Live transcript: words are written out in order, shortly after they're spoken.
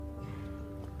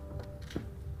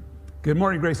Good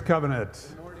morning, Grace Covenant.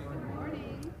 Good morning. Good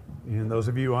morning. And those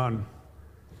of you on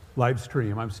live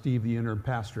stream, I'm Steve, the interim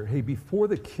pastor. Hey, before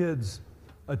the kids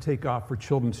take off for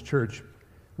Children's Church,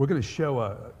 we're going to show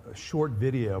a short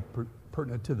video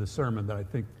pertinent to the sermon that I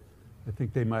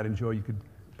think they might enjoy.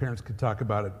 Parents could talk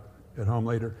about it at home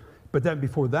later. But then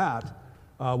before that,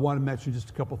 I want to mention just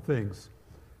a couple things.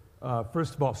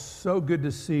 First of all, so good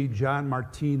to see John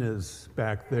Martinez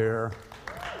back there.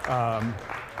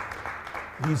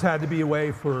 He's had to be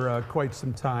away for quite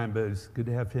some time, but it's good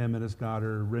to have him and his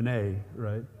daughter, Renee,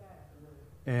 right?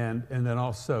 And then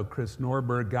also, Chris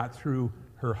Norberg got through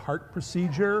her heart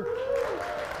procedure.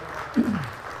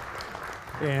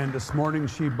 And this morning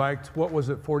she biked,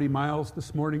 40 miles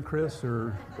this morning, Chris?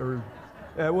 We'll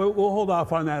hold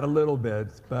off on that a little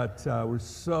bit, but we're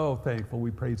so thankful.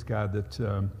 We praise God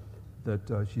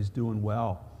that she's doing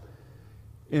well.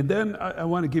 And then I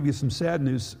want to give you some sad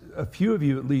news. A few of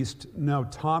you at least know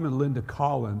Tom and Linda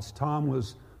Collins. Tom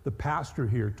was the pastor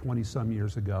here 20-some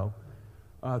years ago.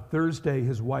 Thursday,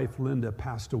 his wife Linda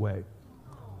passed away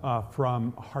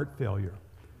from heart failure.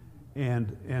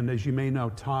 And as you may know,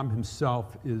 Tom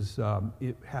himself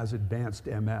has advanced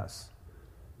MS.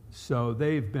 So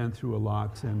they've been through a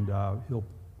lot, and he'll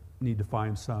need to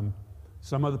find some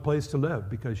other place to live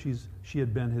because she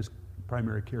had been his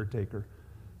primary caretaker.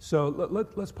 So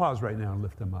let's pause right now and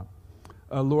lift him up.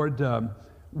 Lord,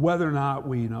 whether or not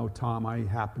we know Tom, I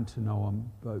happen to know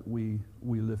him, but we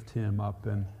lift him up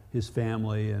and his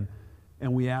family,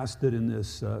 and we ask that in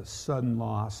this sudden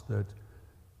loss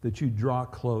that you draw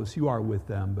close. You are with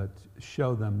them, but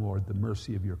show them, Lord, the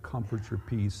mercy of your comfort, your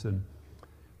peace. And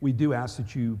we do ask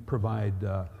that you provide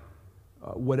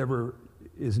whatever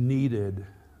is needed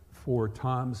for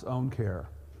Tom's own care.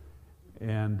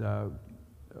 And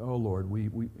oh Lord,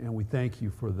 we thank you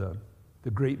for the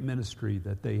great ministry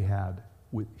that they had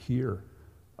here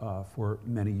for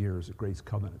many years at Grace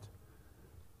Covenant.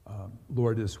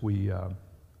 Lord, as we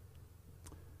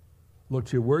look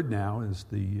to your word now, as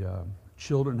the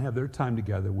children have their time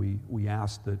together, we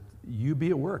ask that you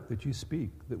be at work, that you speak,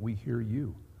 that we hear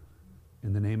you.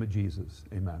 In the name of Jesus,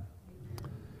 amen.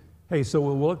 Hey, so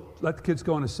we'll let the kids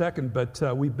go in a second, but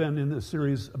we've been in this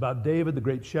series about David, the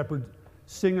great shepherd,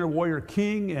 singer, warrior,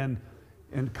 king,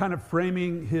 and kind of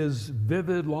framing his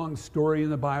vivid, long story in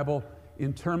the Bible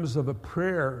in terms of a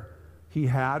prayer he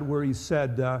had where he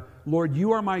said, Lord,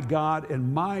 you are my God,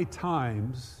 and my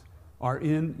times are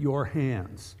in your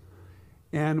hands.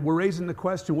 And we're raising the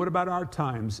question, what about our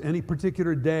times? Any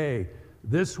particular day,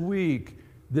 this week,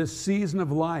 this season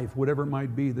of life, whatever it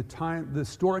might be, the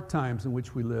historic times in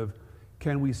which we live,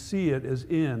 can we see it as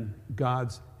in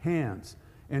God's hands?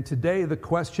 And today the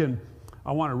question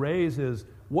I want to raise is,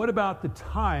 what about the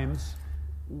times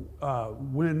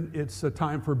when it's a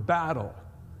time for battle?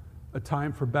 A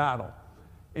time for battle.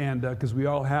 And because we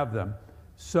all have them.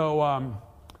 So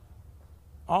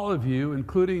all of you,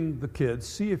 including the kids,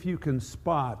 see if you can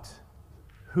spot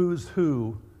who's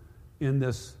who in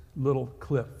this little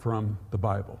clip from the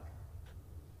Bible.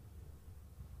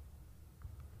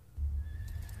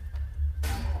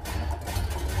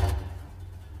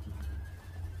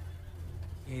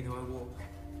 Yea, though I walk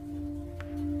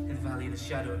in the valley of the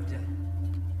shadow of death,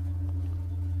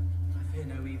 I fear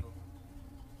no evil.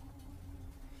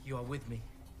 You are with me.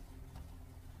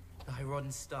 Thy rod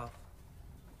and staff,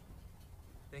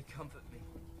 they comfort me.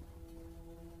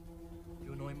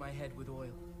 You anoint my head with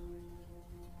oil.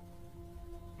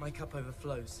 My cup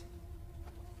overflows.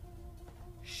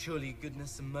 Surely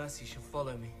goodness and mercy shall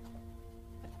follow me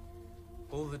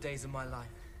all the days of my life.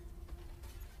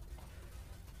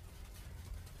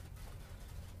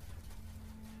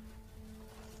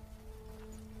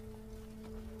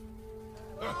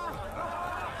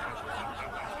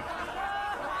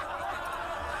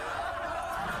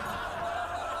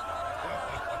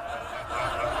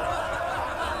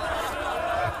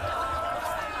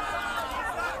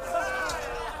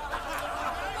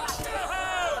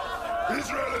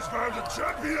 Israel has found a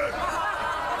champion!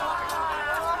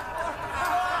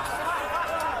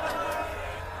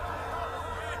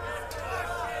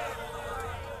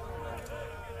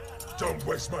 Don't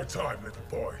waste my time, little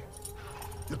boy.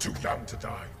 You're too young to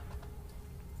die.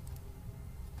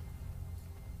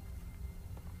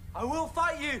 I will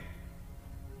fight you!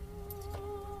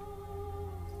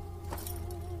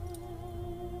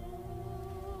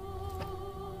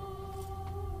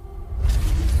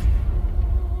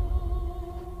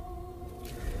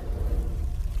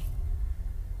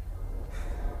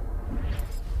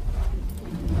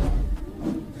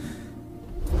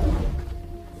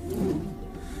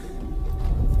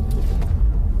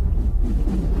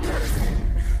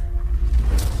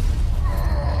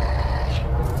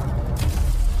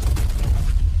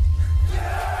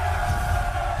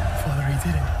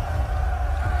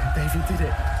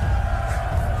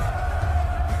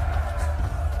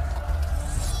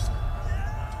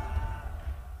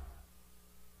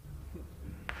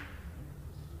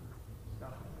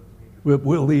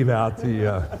 We'll leave out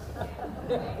the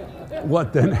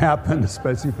what then happened,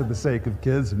 especially for the sake of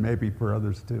kids and maybe for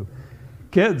others too.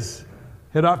 Kids,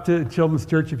 head off to Children's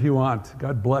Church if you want.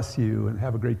 God bless you and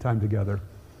have a great time together.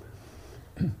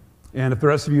 And if the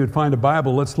rest of you would find a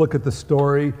Bible, let's look at the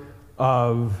story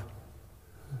of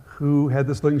who had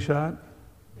the slingshot?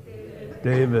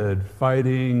 David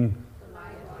fighting.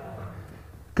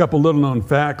 A couple little known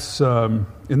facts, and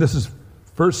this is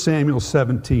 1 Samuel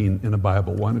 17 in the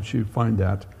Bible. Why don't you find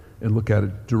that and look at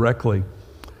it directly?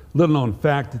 Little known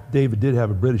fact that David did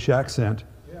have a British accent.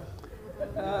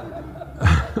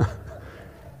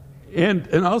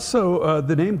 And also,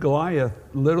 the name Goliath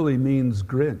literally means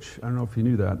Grinch. I don't know if you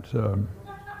knew that.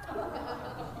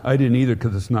 I didn't either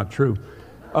because it's not true.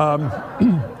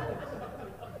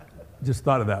 Just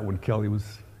thought of that when Kelly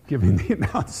was giving the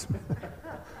announcement.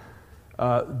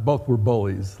 Both were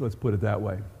bullies, let's put it that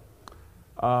way.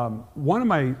 Let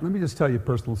me just tell you a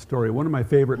personal story. One of my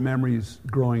favorite memories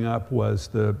growing up was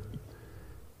the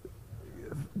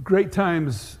great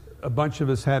times a bunch of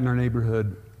us had in our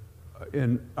neighborhood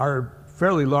in our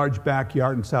fairly large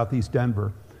backyard in southeast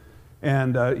Denver.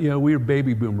 And, we were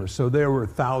baby boomers, so there were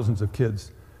thousands of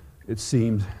kids, it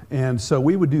seemed. And so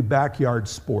we would do backyard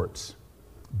sports,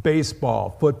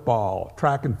 baseball, football,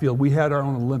 track and field. We had our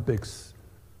own Olympics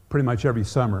pretty much every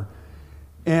summer.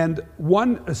 And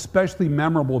one especially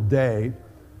memorable day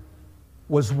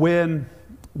was when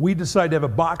we decided to have a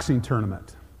boxing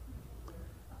tournament.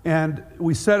 And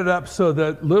we set it up so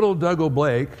that little Doug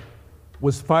O'Blake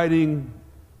was fighting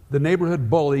the neighborhood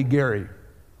bully, Gary.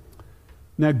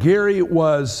 Now, Gary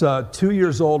was 2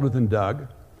 years older than Doug.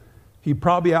 He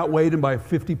probably outweighed him by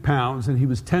 50 pounds, and he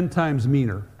was 10 times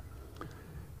meaner.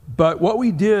 But what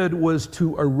we did was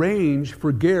to arrange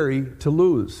for Gary to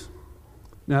lose.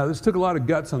 Now, this took a lot of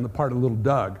guts on the part of little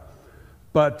Doug.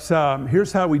 But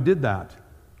here's how we did that.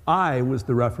 I was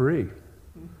the referee.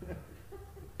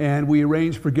 And we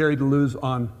arranged for Gary to lose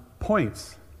on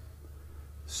points,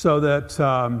 so that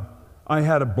I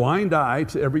had a blind eye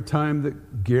to every time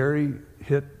that Gary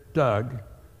hit Doug.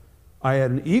 I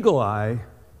had an eagle eye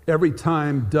every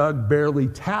time Doug barely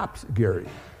tapped Gary.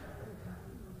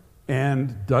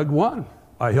 And Doug won.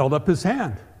 I held up his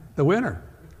hand, the winner.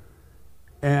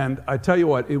 And I tell you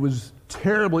what, it was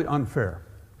terribly unfair,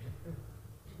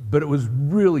 but it was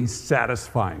really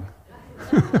satisfying.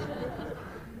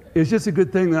 It's just a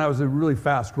good thing that I was a really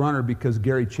fast runner because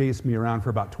Gary chased me around for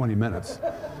about 20 minutes.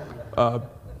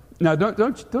 Now,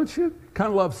 don't you kind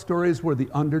of love stories where the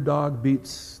underdog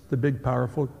beats the big,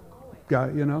 powerful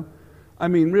guy, I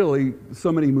mean, really,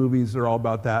 so many movies are all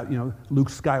about that. Luke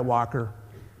Skywalker,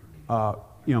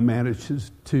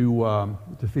 manages to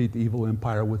defeat the evil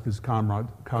empire with his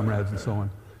comrades and so on.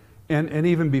 And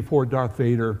even before Darth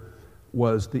Vader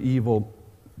was the evil,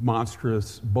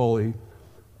 monstrous bully,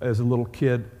 as a little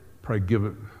kid, probably give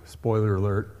a spoiler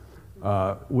alert,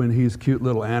 when he's cute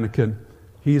little Anakin,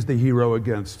 he's the hero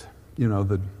against,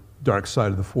 the dark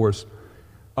side of the Force.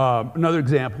 Another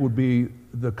example would be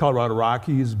the Colorado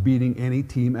Rockies beating any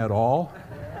team at all,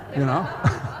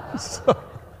 So,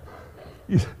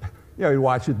 we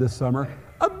watched it this summer.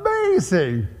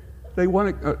 Amazing! They won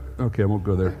it. Okay, I won't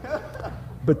go there.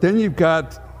 But then you've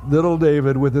got little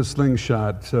David with his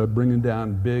slingshot bringing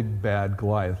down big, bad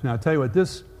Goliath. Now, I'll tell you what,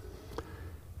 this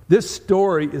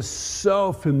story is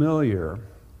so familiar,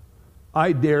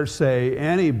 I dare say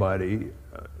anybody,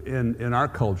 in our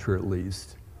culture at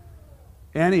least,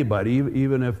 anybody,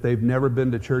 even if they've never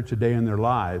been to church a day in their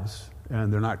lives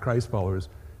and they're not Christ followers,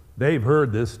 they've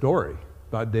heard this story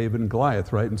about David and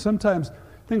Goliath, right? And sometimes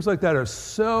things like that are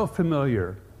so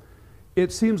familiar,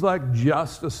 it seems like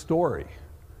just a story.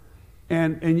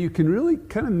 And you can really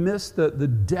kind of miss the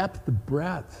depth, the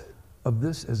breadth of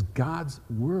this as God's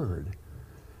Word.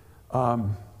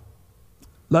 11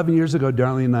 years ago,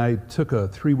 Darlene and I took a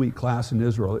 3-week class in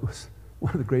Israel. It was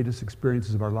one of the greatest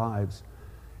experiences of our lives.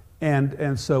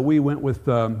 And so we went with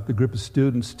the group of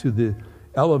students to the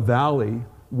Ella Valley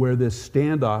where this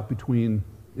standoff between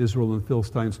Israel and the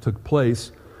Philistines took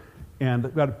place. And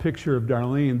I've got a picture of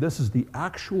Darlene. This is the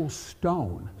actual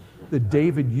stone that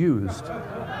David used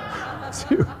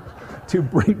to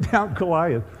bring down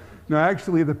Goliath. Now,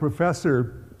 actually, the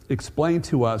professor explained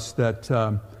to us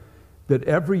that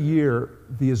every year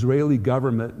the Israeli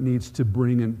government needs to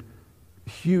bring in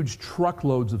huge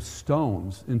truckloads of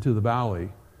stones into the valley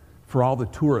for all the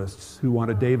tourists who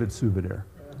want a David souvenir.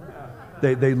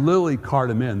 They literally cart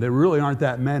them in. There really aren't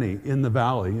that many in the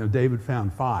valley. David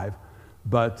found 5,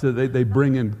 but they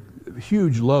bring in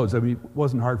huge loads. I mean, it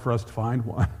wasn't hard for us to find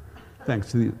one, thanks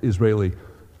to the Israeli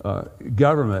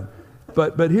government.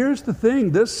 But here's the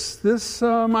thing.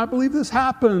 I believe this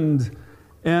happened,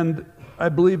 and I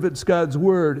believe it's God's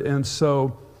word. And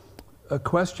so a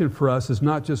question for us is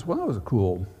not just, well, that was a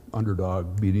cool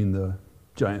underdog beating the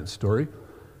giant story,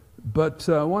 but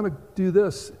I want to do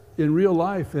this in real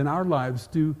life, in our lives.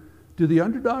 Do the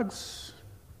underdogs,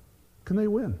 can they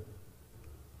win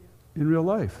in real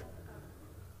life?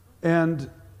 And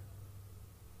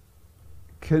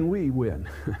can we win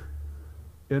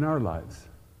in our lives?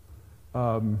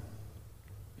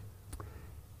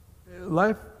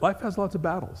 Life has lots of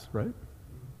battles, right?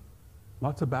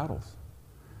 Lots of battles.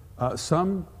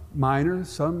 Some minor,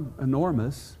 some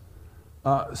enormous.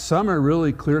 Some are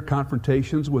really clear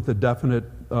confrontations with a definite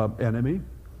enemy.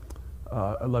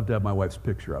 I'd love to have my wife's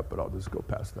picture up, but I'll just go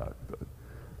past that. But,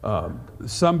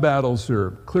 some battles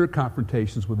are clear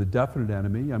confrontations with a definite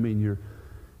enemy. I mean, you're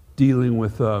dealing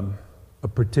with a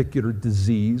particular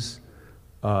disease.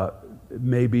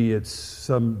 Maybe it's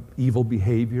some evil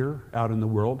behavior out in the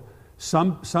world.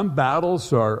 Some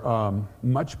battles are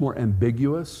much more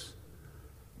ambiguous.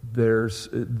 There's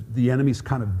the enemy's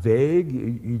kind of vague.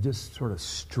 You just sort of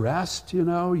stressed,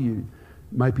 You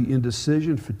might be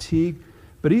indecision, fatigue.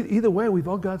 But either way, we've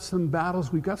all got some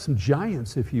battles. We've got some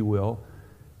giants, if you will,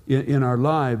 in our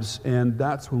lives. And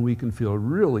that's when we can feel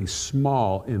really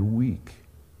small and weak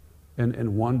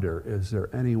and wonder, is there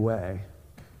any way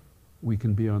we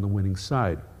can be on the winning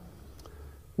side?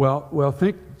 Well,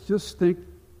 think,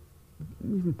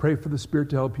 even pray for the Spirit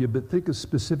to help you, but think as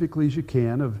specifically as you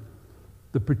can of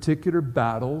the particular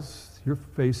battles you're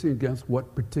facing against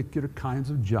what particular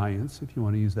kinds of giants, if you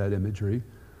want to use that imagery.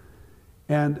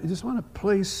 And I just want to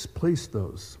place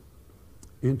those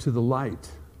into the light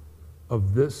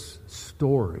of this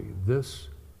story, this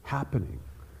happening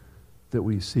that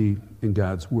we see in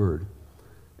God's Word,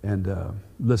 and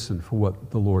listen for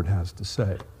what the Lord has to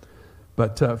say.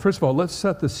 But first of all, let's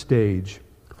set the stage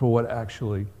for what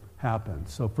actually happened.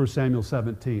 So 1 Samuel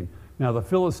 17. Now the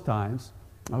Philistines,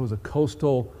 that was a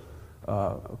coastal,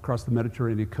 across the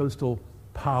Mediterranean, coastal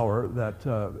power that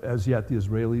as yet the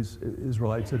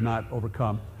Israelites had not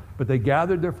overcome. But they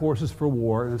gathered their forces for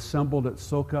war and assembled at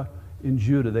Soka in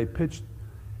Judah. They pitched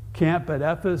camp at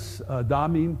Ephes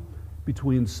Dammim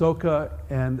between Soka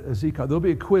and Azekah. There'll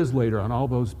be a quiz later on all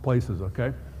those places,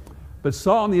 okay? But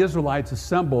Saul and the Israelites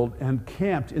assembled and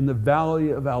camped in the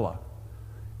valley of Elah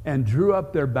and drew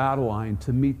up their battle line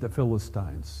to meet the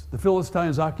Philistines. The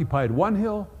Philistines occupied one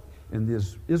hill and the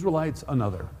Israelites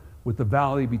another, with the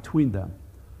valley between them.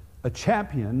 A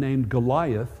champion named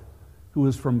Goliath, who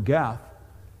was from Gath,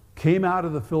 came out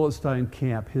of the Philistine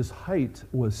camp. His height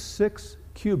was 6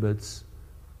 cubits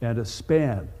and a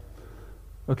span.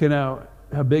 Okay, now,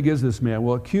 how big is this man?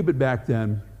 Well, a cubit back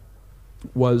then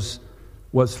was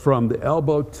from the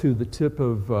elbow to the tip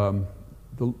of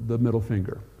the middle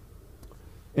finger.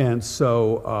 And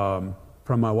so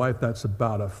from my wife, that's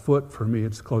about a foot. For me,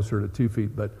 it's closer to 2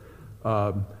 feet. But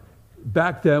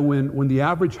back then, when the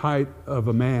average height of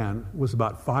a man was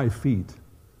about 5 feet,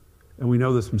 and we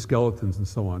know this from skeletons and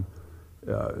so on,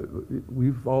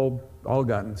 we've all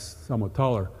gotten somewhat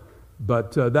taller.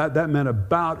 But that meant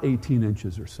about 18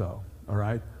 inches or so, all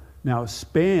right? Now,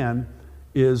 span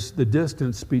is the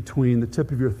distance between the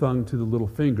tip of your thumb to the little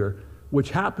finger, which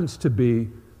happens to be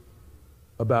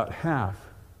about half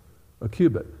a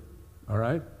cubit, all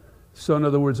right? So in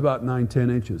other words, about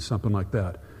 9-10 inches, something like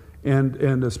that.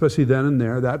 And especially then and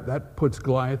there, that puts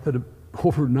Goliath at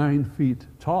over 9 feet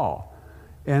tall.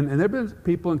 And there have been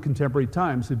people in contemporary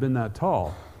times who've been that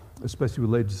tall, especially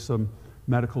related to some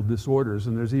medical disorders,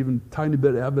 and there's even a tiny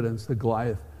bit of evidence that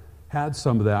Goliath had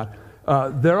some of that.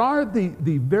 There are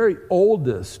the very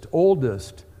oldest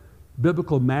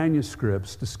biblical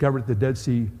manuscripts discovered at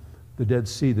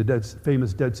the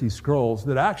famous Dead Sea Scrolls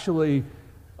that actually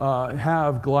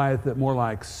have Goliath at more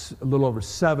like a little over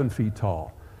 7 feet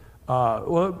tall.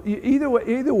 Well, either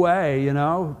way,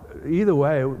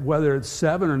 whether it's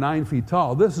 7 or 9 feet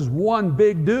tall, this is one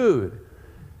big dude.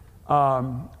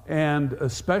 And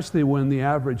especially when the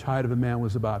average height of a man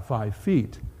was about 5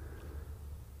 feet.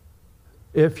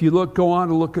 If you go on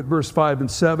to look at verse 5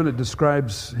 and 7, it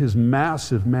describes his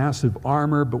massive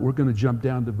armor, but we're going to jump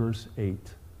down to verse 8.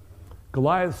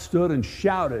 Goliath stood and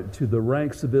shouted to the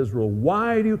ranks of Israel,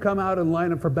 "Why do you come out and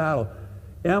line up for battle?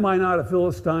 Am I not a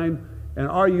Philistine? And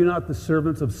are you not the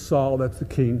servants of Saul?" That's the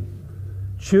king.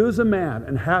 "Choose a man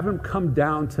and have him come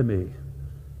down to me.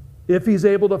 If he's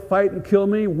able to fight and kill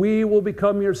me, we will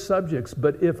become your subjects.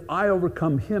 But if I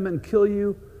overcome him and kill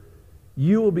you,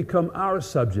 you will become our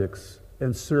subjects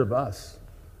and serve us."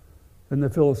 And the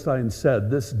Philistines said,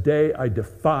 "This day I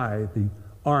defy the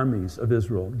armies of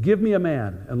Israel. Give me a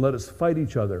man and let us fight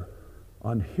each other.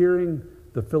 On hearing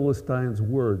the Philistines'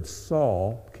 words,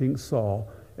 Saul, King Saul,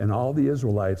 and all the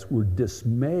Israelites were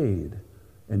dismayed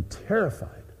and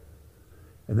terrified.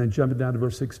 And then jumping down to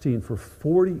verse 16, for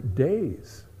 40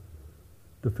 days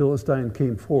the Philistine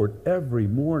came forward every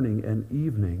morning and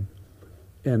evening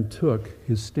and took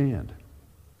his stand.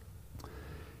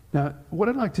 Now, what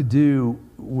I'd like to do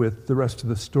with the rest of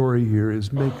the story here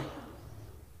is make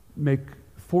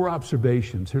 4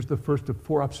 observations. Here's the first of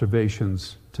 4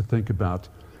 observations to think about.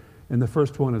 And the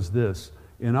first one is this.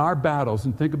 In our battles,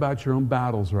 and think about your own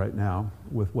battles right now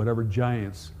with whatever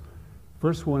giants.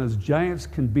 First one is giants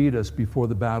can beat us before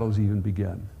the battles even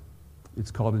begin.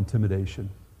 It's called intimidation.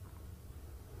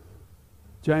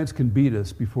 Giants can beat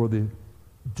us before the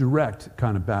direct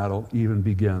kind of battle even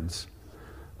begins.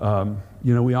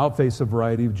 We all face a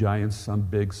variety of giants, some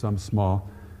big, some small.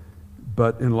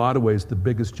 But in a lot of ways, the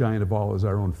biggest giant of all is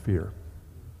our own fear.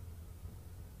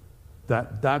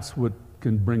 That's what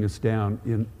can bring us down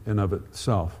in and of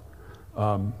itself.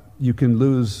 You can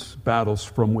lose battles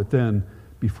from within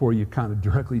before you kind of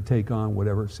directly take on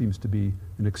whatever seems to be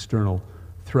an external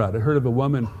threat. I heard of a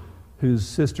woman whose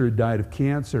sister had died of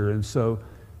cancer, and so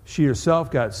she herself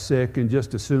got sick and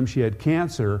just assumed she had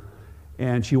cancer,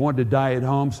 and she wanted to die at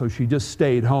home, so she just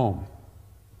stayed home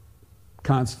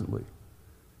constantly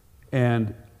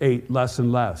and ate less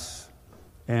and less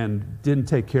and didn't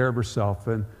take care of herself.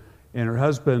 And her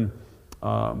husband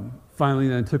finally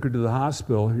then took her to the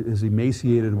hospital, his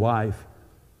emaciated wife.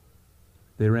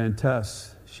 They ran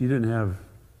tests. She didn't have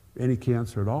any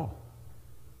cancer at all.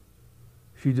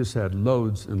 She just had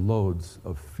loads and loads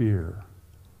of fear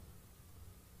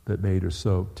that made her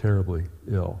so terribly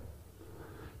ill.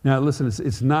 Now listen,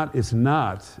 it's not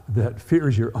that fear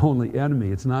is your only enemy.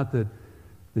 It's not that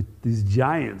these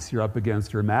giants you're up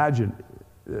against are imagined.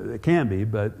 They can be,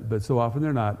 but so often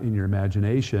they're not in your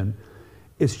imagination.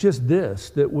 It's just this,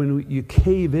 that when you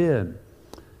cave in,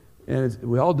 and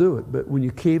we all do it, but when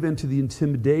you cave into the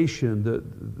intimidation,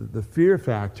 the fear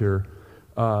factor,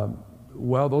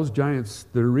 those giants,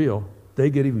 they're real. They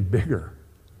get even bigger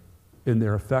in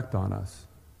their effect on us.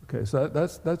 Okay, so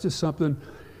that's just something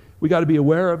we got to be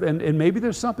aware of, and maybe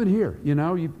there's something here.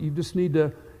 You just need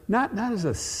to, not as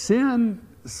a sin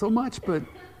so much, but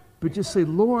just say,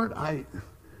 Lord,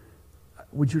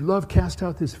 would your love cast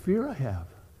out this fear I have?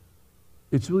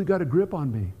 It's really got a grip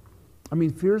on me. I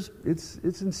mean, fear's, it's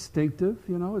instinctive,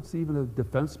 it's even a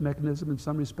defense mechanism in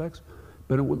some respects,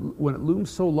 but when it looms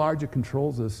so large it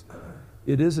controls us,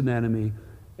 it is an enemy,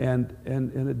 and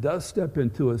it does step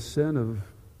into a sin of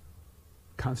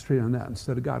concentrating on that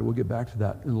instead of God. We'll get back to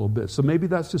that in a little bit. So maybe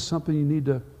that's just something you need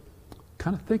to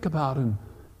kind of think about and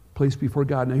place before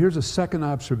God. Now here's a second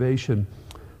observation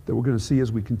that we're going to see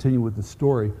as we continue with the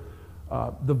story.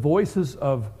 The voices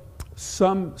of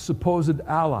some supposed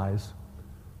allies,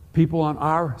 people on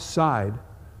our side,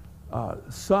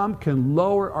 some can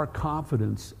lower our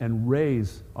confidence and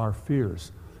raise our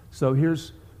fears. So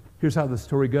here's how the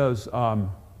story goes.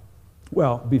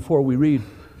 Before we read,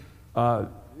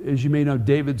 as you may know,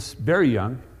 David's very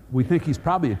young. We think he's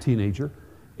probably a teenager.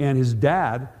 And his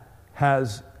dad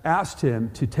has asked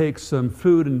him to take some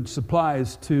food and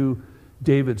supplies to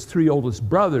David's 3 oldest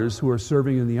brothers who are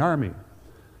serving in the army.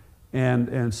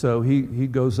 And so he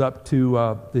goes up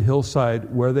to the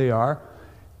hillside where they are,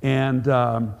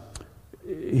 and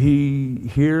he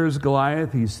hears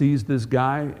Goliath. He sees this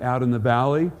guy out in the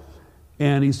valley,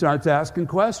 and he starts asking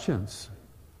questions.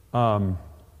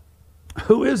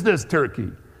 Who is this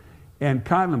turkey? And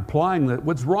kind of implying that,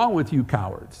 what's wrong with you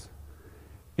cowards?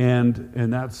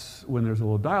 And that's when there's a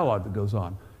little dialogue that goes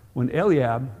on. When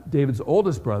Eliab, David's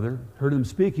oldest brother, heard him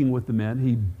speaking with the men,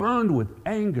 he burned with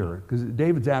anger, because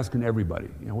David's asking everybody,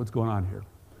 what's going on here?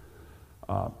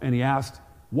 And he asked,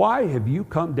 why have you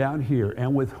come down here,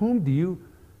 and with whom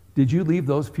did you leave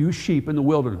those few sheep in the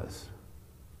wilderness?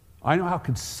 I know how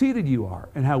conceited you are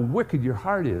and how wicked your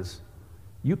heart is.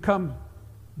 You come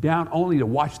down only to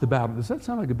watch the battle. Does that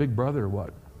sound like a big brother or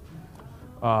what?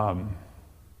 I'm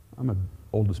an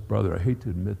oldest brother. I hate to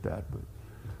admit that, but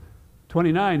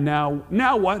 29,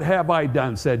 now what have I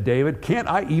done, said David. Can't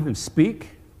I even speak?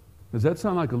 Does that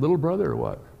sound like a little brother or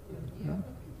what? Yeah.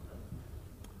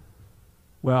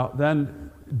 Well,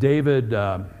 then David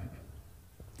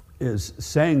is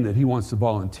saying that he wants to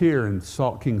volunteer, and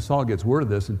King Saul gets word of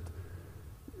this, and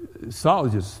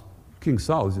King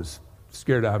Saul is just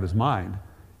scared out of his mind.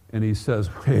 And he says,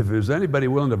 hey, if there's anybody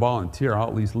willing to volunteer, I'll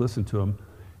at least listen to him.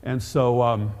 And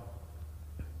so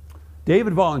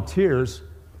David volunteers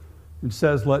and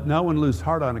says, let no one lose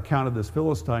heart on account of this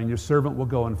Philistine. Your servant will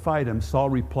go and fight him.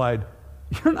 Saul replied,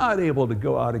 you're not able to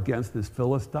go out against this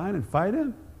Philistine and fight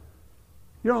him.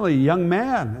 You're only a young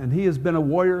man, and he has been a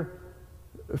warrior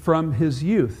from his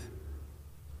youth.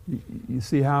 You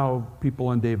see how people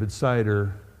on David's side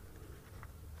are,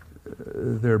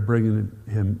 they're bringing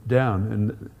him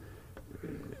down.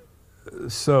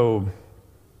 And so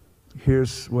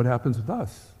here's what happens with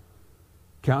us.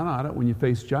 Count on it when you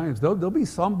face giants. There'll be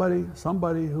somebody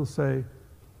who'll say,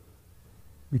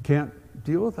 you can't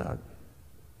deal with that.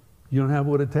 You don't have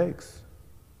what it takes.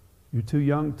 You're too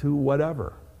young to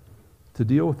whatever to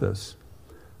deal with this.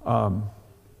 I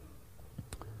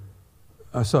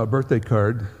saw a birthday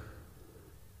card.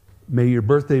 May your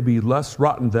birthday be less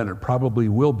rotten than it probably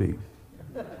will be.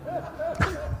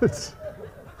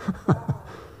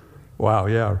 Wow,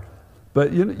 yeah.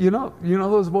 But you know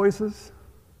those voices?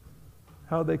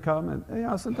 How they come,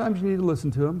 and sometimes you need to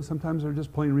listen to them. Sometimes they're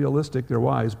just plain realistic. They're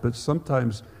wise, but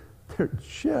sometimes they're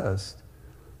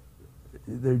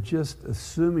just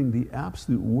assuming the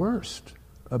absolute worst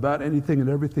about anything and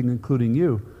everything, including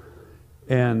you.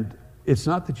 And it's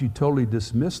not that you totally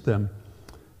dismiss them,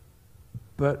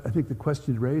 but I think the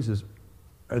question raises,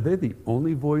 are they the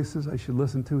only voices I should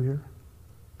listen to here?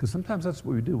 Because sometimes that's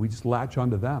what we do. We just latch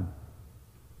onto them,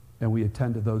 and we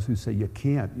attend to those who say, you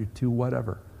can't, you're too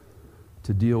whatever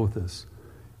to deal with this.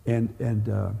 And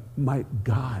might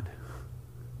God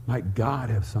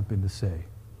have something to say?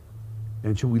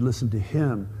 And should we listen to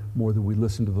him more than we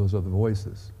listen to those other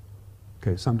voices?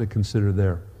 Okay, something to consider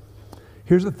there.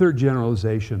 Here's a third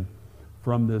generalization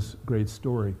from this great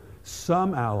story.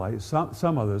 Some allies,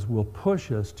 some others will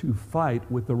push us to fight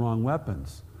with the wrong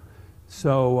weapons.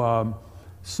 So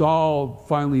Saul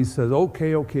finally says, okay,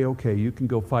 you can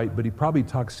go fight, but he probably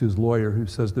talks to his lawyer who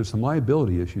says there's some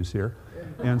liability issues here.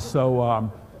 And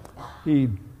so he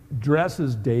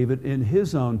dresses David in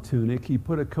his own tunic. He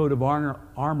put a coat of armor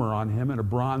on him and a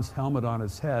bronze helmet on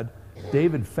his head.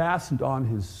 David fastened on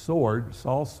his sword,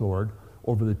 Saul's sword,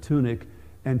 over the tunic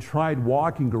and tried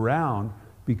walking around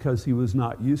because he was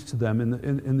not used to them.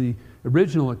 In the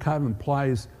original, it kind of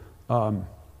implies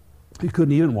he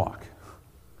couldn't even walk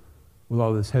with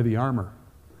all this heavy armor.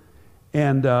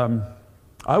 And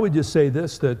I would just say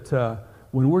this, that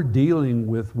when we're dealing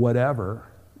with whatever,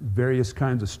 various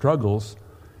kinds of struggles,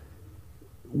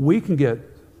 we can get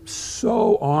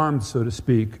so armed, so to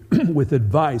speak, with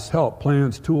advice, help,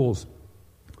 plans, tools,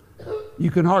 you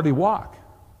can hardly walk.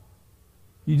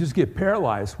 You just get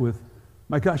paralyzed with,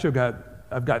 my gosh, I've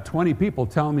got 20 people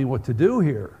telling me what to do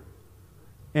here.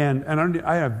 And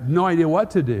I have no idea what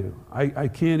to do. I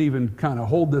can't even kind of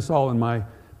hold this all in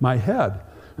my head.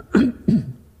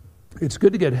 It's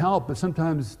good to get help, but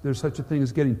sometimes there's such a thing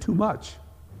as getting too much.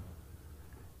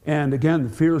 And again, the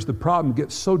fear is the problem.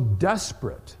 Get so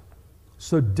desperate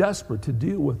to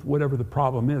deal with whatever the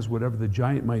problem is, whatever the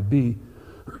giant might be,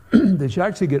 that you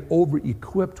actually get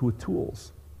over-equipped with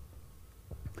tools.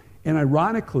 And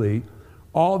ironically,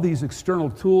 all these external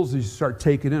tools that you start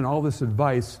taking in, all this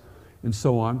advice and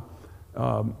so on,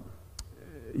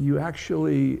 you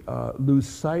actually lose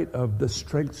sight of the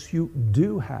strengths you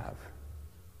do have,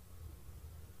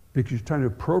 because you're trying to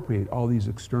appropriate all these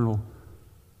external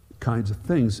kinds of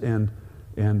things. And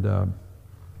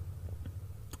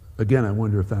again, I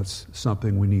wonder if that's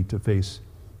something we need to face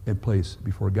and place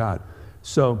before God.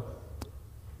 So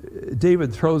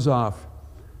David throws off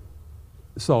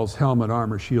Saul's helmet,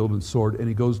 armor, shield, and sword, and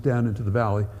he goes down into the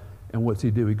valley. And what's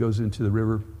he do? He goes into the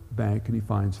river bank and he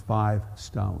finds 5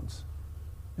 stones.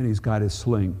 And he's got his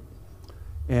sling.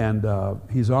 And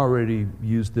he's already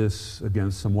used this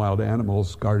against some wild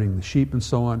animals, guarding the sheep and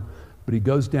so on. But he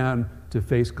goes down to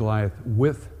face Goliath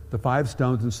with the 5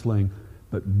 stones and sling,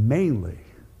 but mainly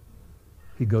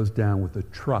he goes down with a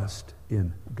trust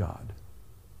in God.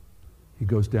 He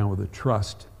goes down with a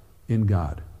trust in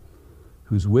God,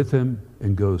 who's with him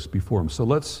and goes before him. So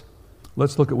let's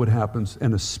look at what happens,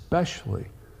 and especially,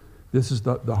 this is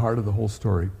the heart of the whole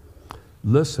story.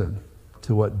 Listen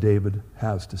to what David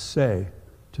has to say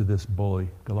to this bully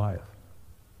Goliath.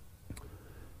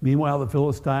 Meanwhile, the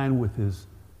Philistine, with his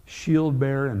shield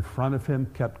bearer in front of him,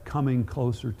 kept coming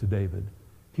closer to David.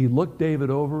 He looked David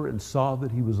over and saw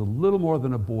that he was a little more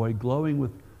than a boy, glowing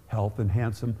with health and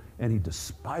handsome, and he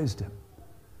despised him.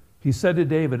 He said to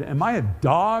David, "Am I a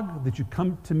dog that you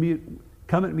come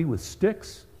at me with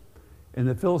sticks?" And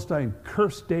the Philistine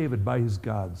cursed David by his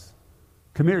gods.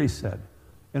 "Come here," he said,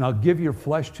 "and I'll give your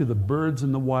flesh to the birds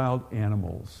and the wild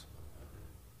animals."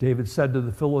 David said to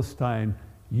the Philistine,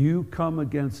 "You come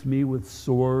against me with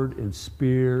sword and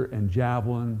spear and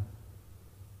javelin,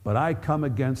 but I come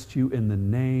against you in the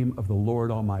name of the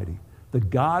Lord Almighty, the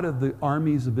God of the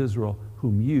armies of Israel,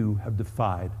 whom you have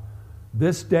defied.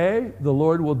 This day the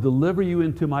Lord will deliver you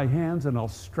into my hands, and I'll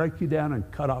strike you down and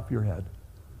cut off your head."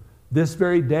 This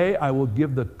very day I will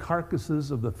give the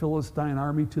carcasses of the Philistine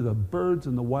army to the birds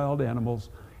and the wild animals,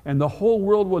 and the whole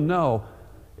world will know,"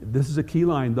 this is a key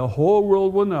line, "the whole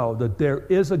world will know that there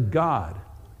is a God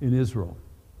in Israel.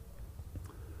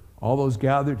 All those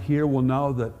gathered here will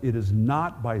know that it is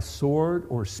not by sword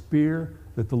or spear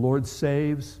that the Lord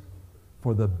saves,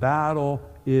 for the battle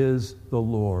is the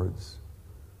Lord's,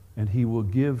 and he will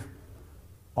give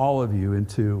all of you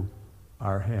into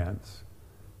our hands."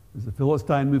 As the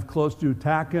Philistine moved close to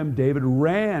attack him, David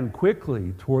ran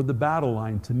quickly toward the battle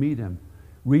line to meet him.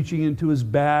 Reaching into his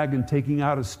bag and taking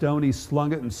out a stone, he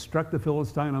slung it and struck the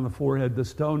Philistine on the forehead. The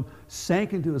stone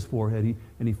sank into his forehead,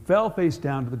 and he fell face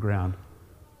down to the ground.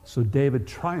 So David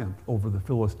triumphed over the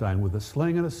Philistine with a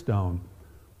sling and a stone.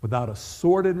 Without a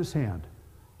sword in his hand,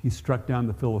 he struck down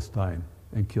the Philistine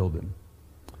and killed him.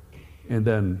 And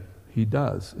then he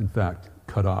does, in fact,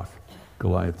 cut off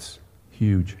Goliath's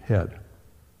huge head.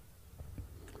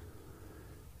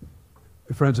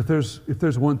 Friends, if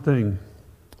there's one thing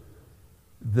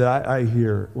that I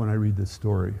hear when I read this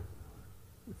story,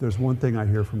 if there's one thing I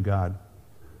hear from God,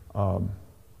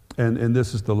 and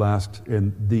this is the last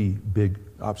and the big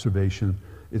observation,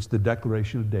 it's the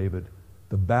declaration of David: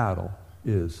 the battle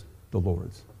is the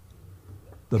Lord's.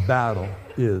 The battle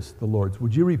is the Lord's.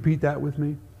 Would you repeat that with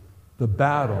me? The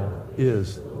battle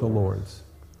is the Lord's.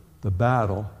 The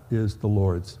battle is the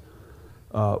Lord's.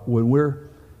 When we're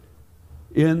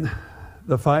in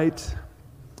the fight,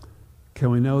 can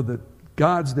we know that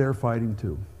God's there fighting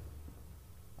too?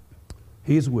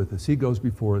 He's with us. He goes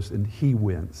before us, and he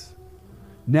wins.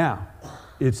 Now,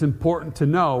 it's important to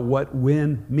know what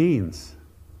win means.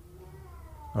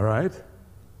 All right?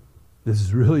 This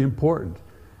is really important.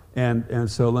 And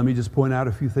so let me just point out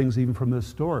a few things even from this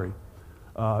story.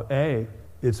 A,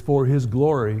 it's for his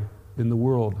glory in the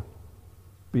world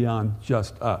beyond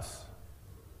just us.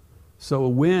 So a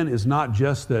win is not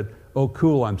just that, oh,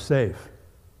 cool, I'm safe.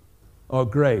 Oh,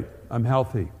 great, I'm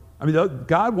healthy. I mean,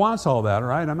 God wants all that, all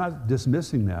right? I'm not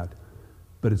dismissing that.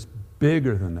 But it's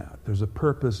bigger than that. There's a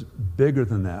purpose bigger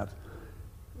than that,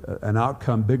 an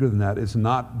outcome bigger than that. It's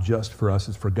not just for us.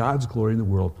 It's for God's glory in the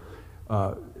world.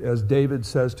 As David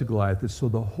says to Goliath, it's so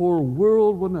the whole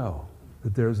world will know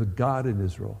that there's a God in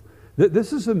Israel.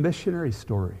 This is a missionary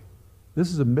story.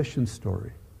 This is a mission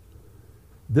story.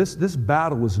 This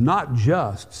battle was not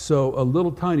just so a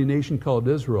little tiny nation called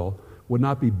Israel would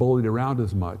not be bullied around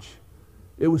as much.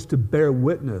 It was to bear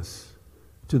witness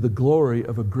to the glory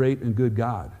of a great and good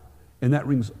God. And that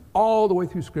rings all the way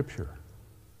through Scripture.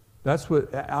 That's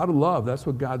what, out of love, that's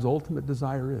what God's ultimate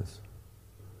desire is.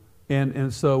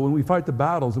 And so when we fight the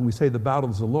battles and we say the battle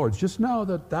is the Lord's, just know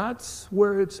that that's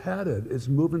where it's headed. It's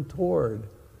moving toward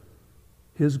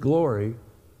his glory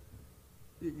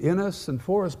in us and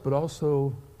for us, but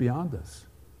also beyond us.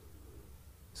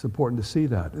 It's important to see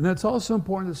that. And it's also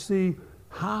important to see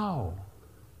how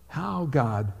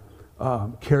God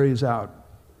carries out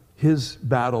his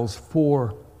battles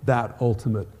for that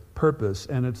ultimate purpose.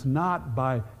 And it's not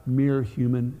by mere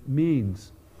human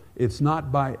means. It's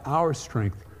not by our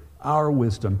strength, our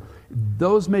wisdom.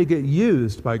 Those may get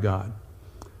used by God,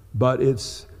 but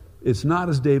it's not,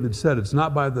 as David said, it's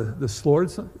not by the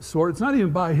sword. It's not even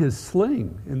by his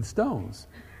sling and stones.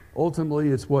 Ultimately,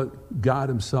 it's what God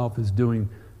himself is doing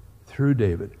through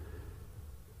David.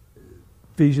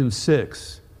 Ephesians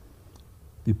 6,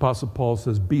 the Apostle Paul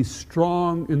says, be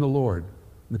strong in the Lord.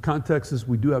 The context is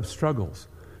we do have struggles.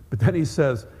 But then he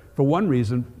says, for one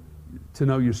reason, to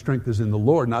know your strength is in the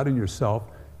Lord, not in yourself.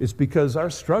 It's because our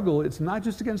struggle, it's not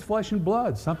just against flesh and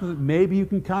blood, something that maybe you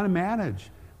can kind of manage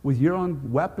with your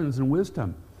own weapons and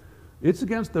wisdom. It's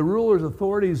against the rulers,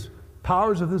 authorities,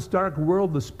 powers of this dark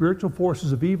world, the spiritual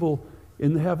forces of evil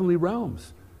in the heavenly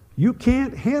realms. You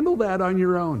can't handle that on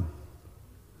your own.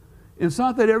 It's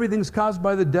not that everything's caused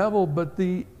by the devil, but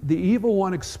the evil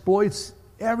one exploits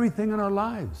everything in our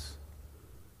lives.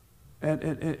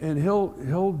 And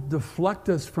he'll deflect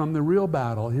us from the real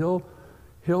battle.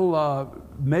 He'll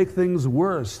make things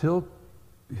worse.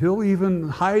 He'll even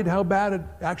hide how bad it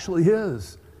actually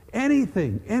is.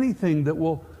 Anything that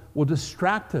will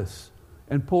distract us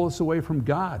and pull us away from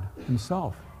God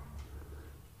himself.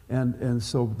 And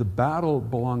so the battle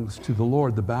belongs to the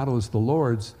Lord. The battle is the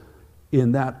Lord's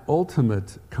in that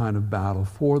ultimate kind of battle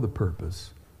for the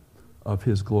purpose of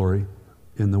his glory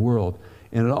in the world.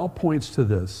 And it all points to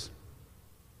this.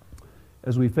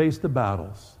 As we face the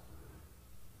battles,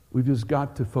 we've just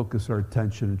got to focus our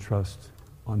attention and trust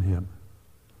on him.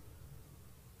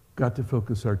 Got to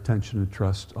focus our attention and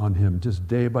trust on him, just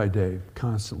day by day,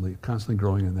 constantly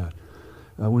growing in that.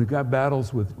 When we've got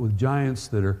battles with giants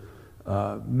that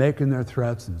are making their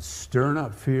threats and stirring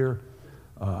up fear,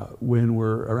 when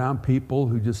we're around people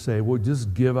who just say, well,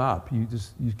 just give up. You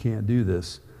can't do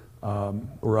this.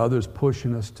 Or others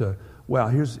pushing us to, well,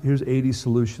 here's 80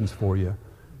 solutions for you.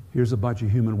 Here's a bunch of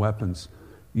human weapons.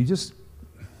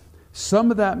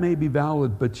 Some of that may be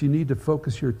valid, but you need to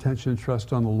focus your attention and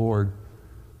trust on the Lord,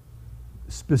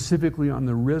 specifically on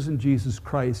the risen Jesus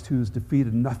Christ, who has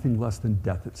defeated nothing less than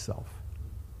death itself.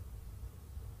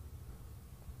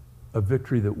 A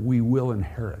victory that we will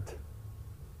inherit.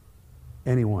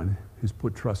 Anyone who's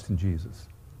put trust in Jesus.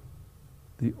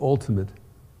 The ultimate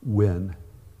win.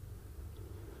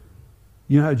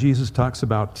 You know how Jesus talks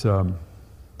about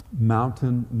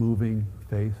mountain-moving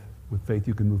faith? With faith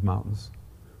you can move mountains.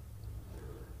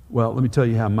 Well, let me tell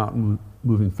you how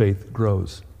mountain-moving faith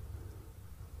grows.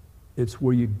 It's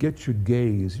where you get your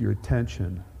gaze, your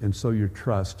attention, and so your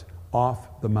trust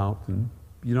off the mountain.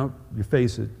 You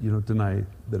face it, you don't deny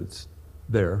that it's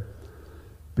there,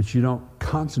 but you don't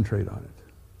concentrate on it.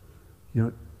 You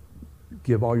don't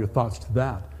give all your thoughts to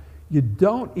that. You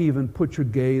don't even put your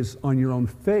gaze on your own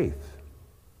faith.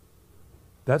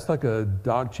 That's like a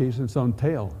dog chasing its own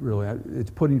tail, really. It's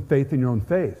putting faith in your own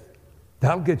faith.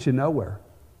 That'll get you nowhere.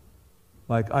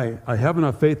 Like, I have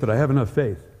enough faith that I have enough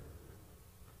faith.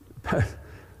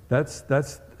 That's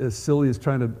as silly as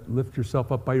trying to lift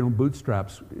yourself up by your own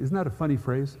bootstraps. Isn't that a funny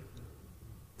phrase?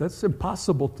 That's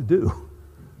impossible to do,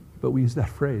 but we use that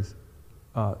phrase.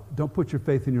 Don't put your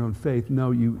faith in your own faith.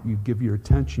 No, you give your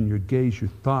attention, your gaze, your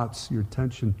thoughts, your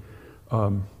attention,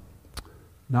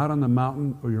 not on the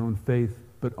mountain or your own faith,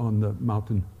 but on the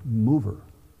mountain mover.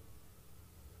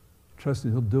 Trust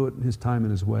that he'll do it in his time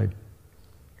and his way.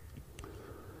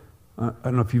 I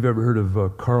don't know if you've ever heard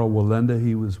of Carl Walenda.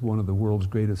 He was one of the world's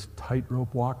greatest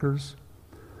tightrope walkers.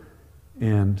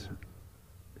 And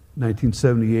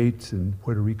 1978 in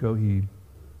Puerto Rico, he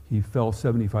fell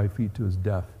 75 feet to his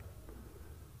death.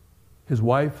 His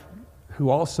wife, who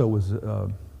also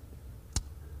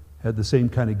had the same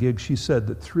kind of gig, she said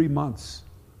that 3 months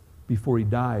before he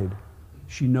died,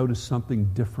 she noticed something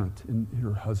different in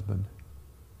her husband.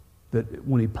 That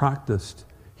when he practiced,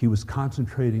 he was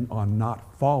concentrating on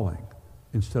not falling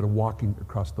instead of walking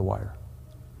across the wire.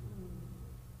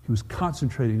 He was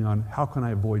concentrating on how can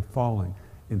I avoid falling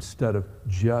instead of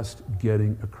just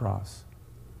getting across.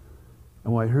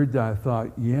 And when I heard that, I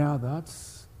thought, yeah,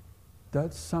 that's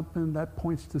something, that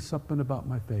points to something about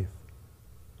my faith.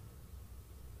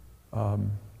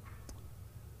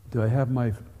 Do I have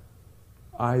my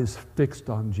eyes fixed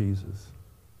on Jesus?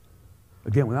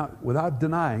 Again, without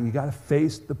denying, you got to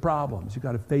face the problems. You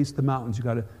got to face the mountains. You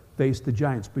got to face the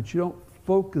giants. But you don't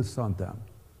focus on them.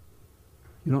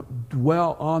 You don't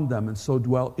dwell on them and so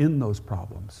dwell in those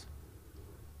problems.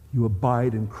 You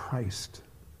abide in Christ.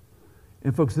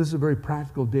 And folks, this is a very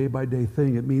practical day-by-day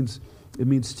thing. It means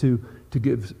to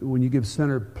give, when you give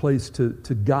center place to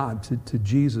God, to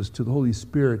Jesus, to the Holy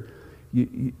Spirit,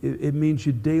 it means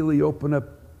you daily open up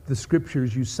the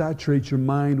Scriptures. You saturate your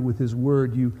mind with His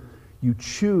Word. You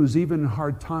choose, even in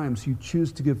hard times, you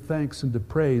choose to give thanks and to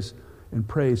praise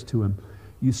to Him.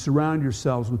 You surround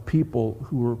yourselves with people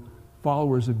who are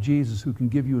followers of Jesus, who can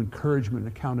give you encouragement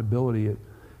and accountability.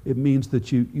 It means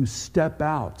that you step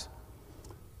out.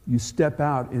 You step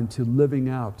out into living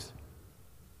out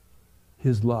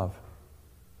His love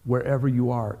wherever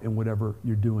you are and whatever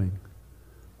you're doing.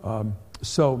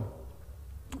 So,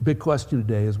 big question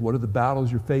today is, what are the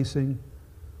battles you're facing?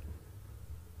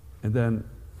 And then,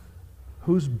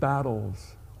 whose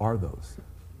battles are those?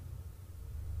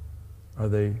 Are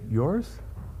they yours?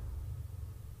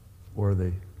 Or are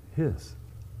they His?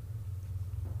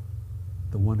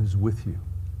 The one who's with you.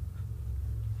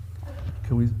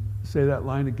 Can we say that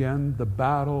line again? The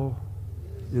battle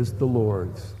is the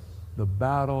Lord's. The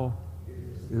battle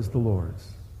is the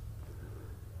Lord's.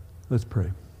 Let's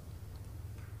pray.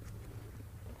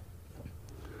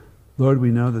 Lord, we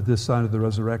know that this side of the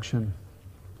resurrection,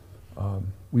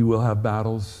 we will have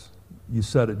battles. You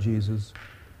said it, Jesus.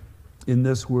 In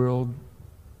this world,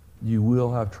 you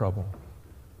will have trouble.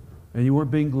 And you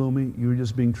weren't being gloomy, you were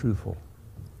just being truthful.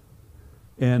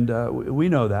 And we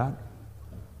know that.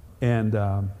 And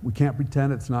we can't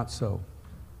pretend it's not so.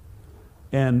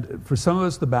 And for some of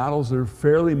us, the battles are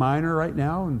fairly minor right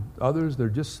now, and others, they're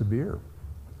just severe.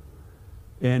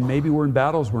 And maybe we're in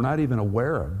battles we're not even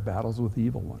aware of, battles with the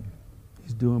evil one.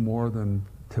 He's doing more than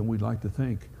we'd like to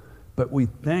think. But we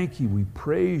thank you, we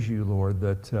praise you, Lord,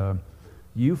 that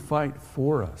you fight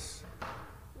for us.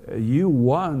 You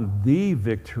won the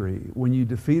victory when you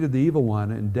defeated the evil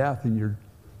one in death in your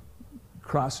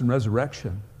cross and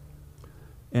resurrection.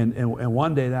 And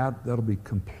one day that'll be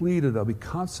completed, that'll be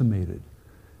consummated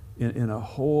in a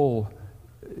whole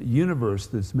universe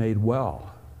that's made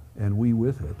well, and we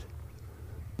with it.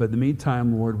 But in the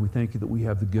meantime, Lord, we thank you that we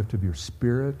have the gift of your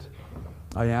Spirit.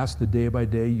 I ask that day by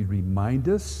day you'd remind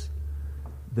us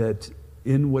that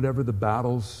in whatever the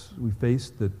battles we face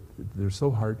that they're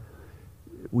so hard,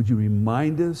 would you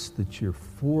remind us that you're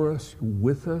for us, you're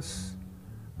with us?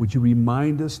 Would you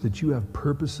remind us that you have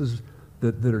purposes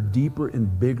that are deeper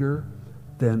and bigger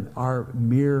than our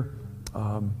mere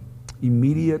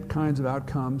immediate kinds of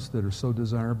outcomes that are so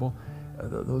desirable?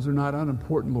 Those are not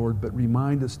unimportant, Lord, but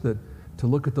remind us that to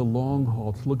look at the long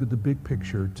haul, to look at the big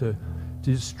picture, to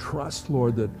just trust,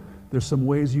 Lord, that there's some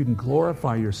ways you can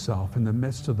glorify yourself in the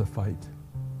midst of the fight.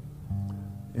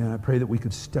 And I pray that we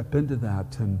could step into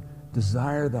that and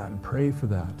desire that and pray for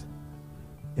that.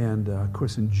 And, of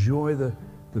course, enjoy the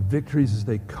victories as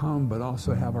they come, but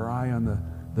also have our eye on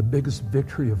the biggest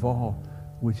victory of all,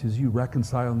 which is you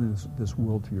reconciling this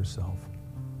world to yourself.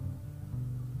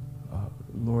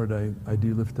 Lord, I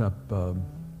do lift up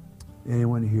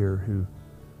anyone here who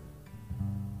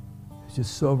is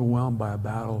just so overwhelmed by a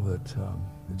battle that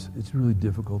it's really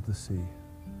difficult to see.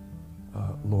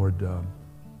 Lord,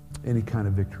 any kind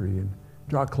of victory, and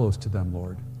draw close to them,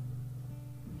 Lord.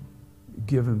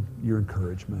 Give them your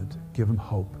encouragement. Give them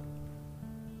hope.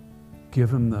 Give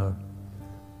them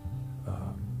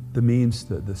the means,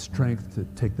 the strength to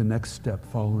take the next step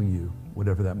following you,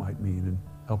 whatever that might mean, and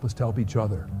help us to help each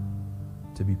other,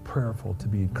 to be prayerful, to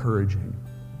be encouraging,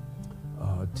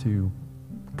 to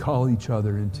call each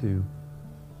other into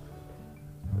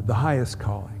the highest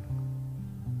calling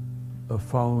of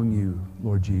following you,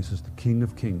 Lord Jesus, the King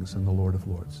of Kings and the Lord of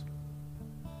Lords.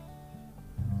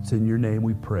 It's in your name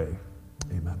we pray.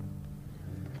 Amen.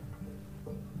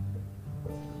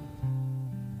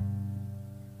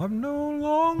 I'm no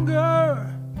longer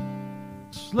a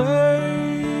slave